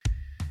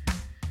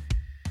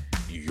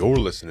You're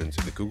listening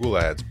to the Google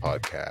Ads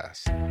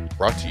Podcast,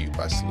 brought to you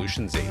by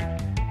Solutions 8,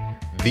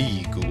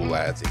 the Google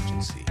Ads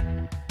agency.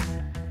 And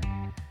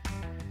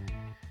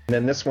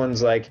then this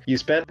one's like, you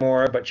spent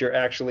more, but your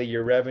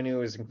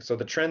revenue is, so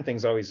the trend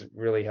thing's always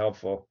really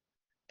helpful.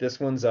 This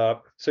one's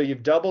up. So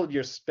you've doubled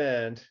your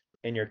spend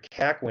and your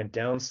CAC went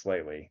down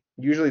slightly.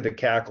 Usually the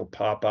CAC will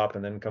pop up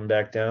and then come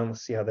back down.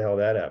 Let's see how the hell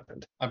that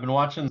happened. I've been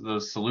watching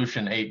those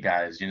Solution 8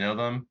 guys. You know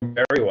them?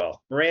 Very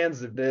well.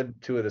 Rand's the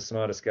two of the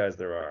smartest guys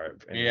there are.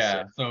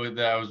 Yeah. So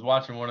I was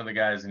watching one of the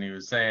guys and he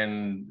was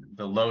saying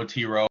the low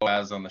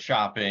tROAS on the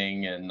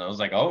shopping. And I was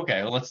like, oh,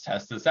 okay, let's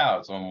test this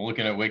out. So I'm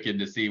looking at Wicked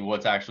to see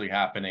what's actually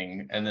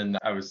happening. And then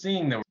I was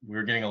seeing that we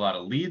were getting a lot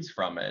of leads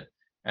from it.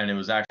 And it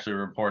was actually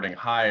reporting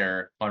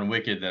higher on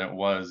Wicked than it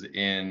was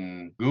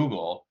in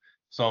Google.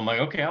 So I'm like,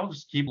 okay, I'll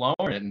just keep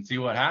lowering it and see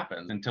what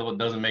happens until it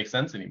doesn't make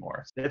sense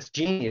anymore. That's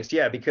genius.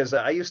 Yeah, because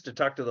I used to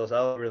talk to those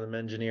algorithm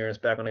engineers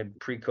back when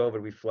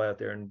pre-COVID, we'd fly out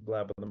there and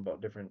blab with them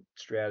about different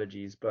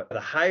strategies. But the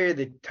higher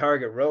the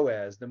target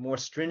ROAS, the more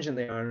stringent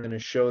they are going to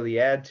show the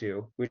ad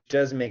to, which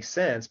does make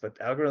sense, but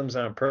algorithms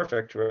aren't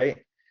perfect, right?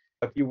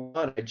 If you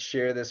want, I'd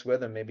share this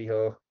with him. Maybe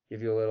he'll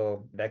give you a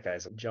little, that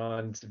guy's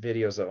John's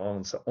videos are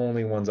almost the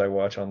only ones I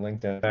watch on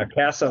LinkedIn.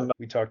 Cassam,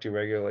 we talk to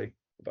regularly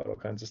about all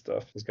kinds of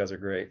stuff. These guys are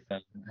great. I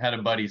had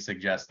a buddy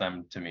suggest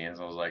them to me, and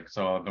I was like,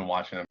 so I've been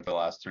watching them for the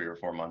last 3 or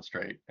 4 months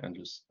straight and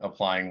just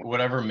applying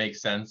whatever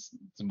makes sense.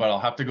 But I'll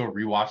have to go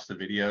rewatch the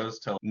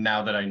videos till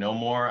now that I know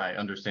more, I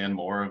understand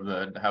more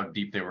of how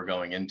deep they were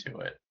going into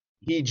it.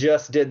 He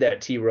just did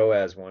that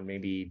tROAS one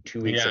maybe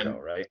 2 weeks ago,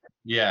 right?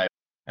 Yeah.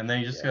 And then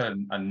he just got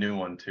a new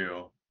one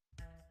too.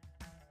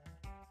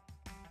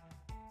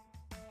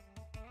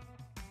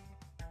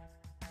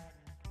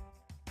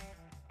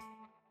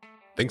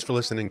 Thanks for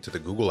listening to the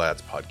Google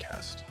Ads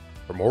Podcast.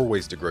 For more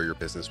ways to grow your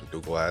business with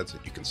Google Ads,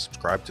 you can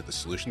subscribe to the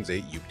Solutions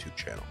 8 YouTube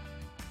channel.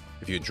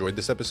 If you enjoyed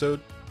this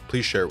episode,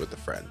 please share it with a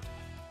friend.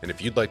 And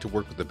if you'd like to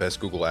work with the best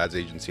Google Ads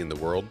agency in the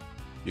world,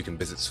 you can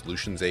visit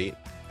Solutions 8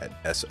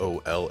 at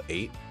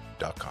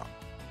sol8.com.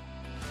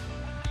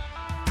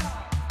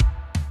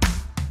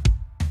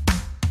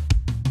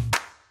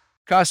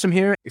 Custom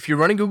here. If you're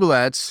running Google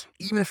Ads,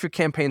 even if your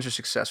campaigns are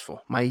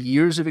successful, my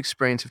years of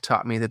experience have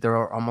taught me that there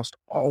are almost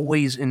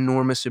always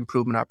enormous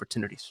improvement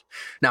opportunities.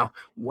 Now,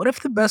 what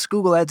if the best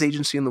Google Ads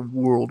agency in the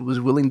world was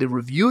willing to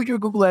review your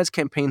Google Ads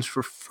campaigns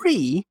for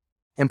free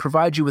and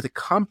provide you with a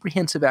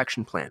comprehensive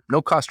action plan,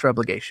 no cost or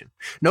obligation?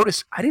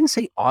 Notice, I didn't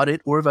say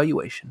audit or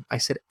evaluation. I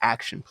said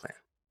action plan.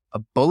 A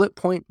bullet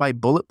point by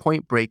bullet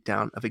point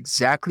breakdown of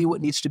exactly what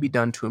needs to be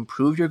done to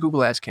improve your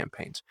Google Ads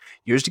campaigns.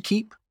 Yours to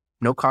keep,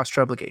 no cost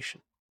or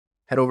obligation.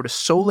 Head over to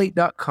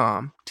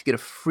sol8.com to get a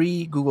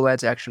free Google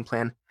Ads action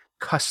plan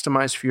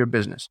customized for your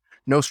business.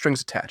 No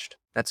strings attached.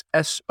 That's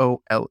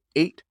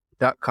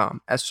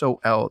sol8.com.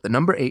 SOL, the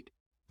number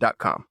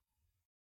 8.com.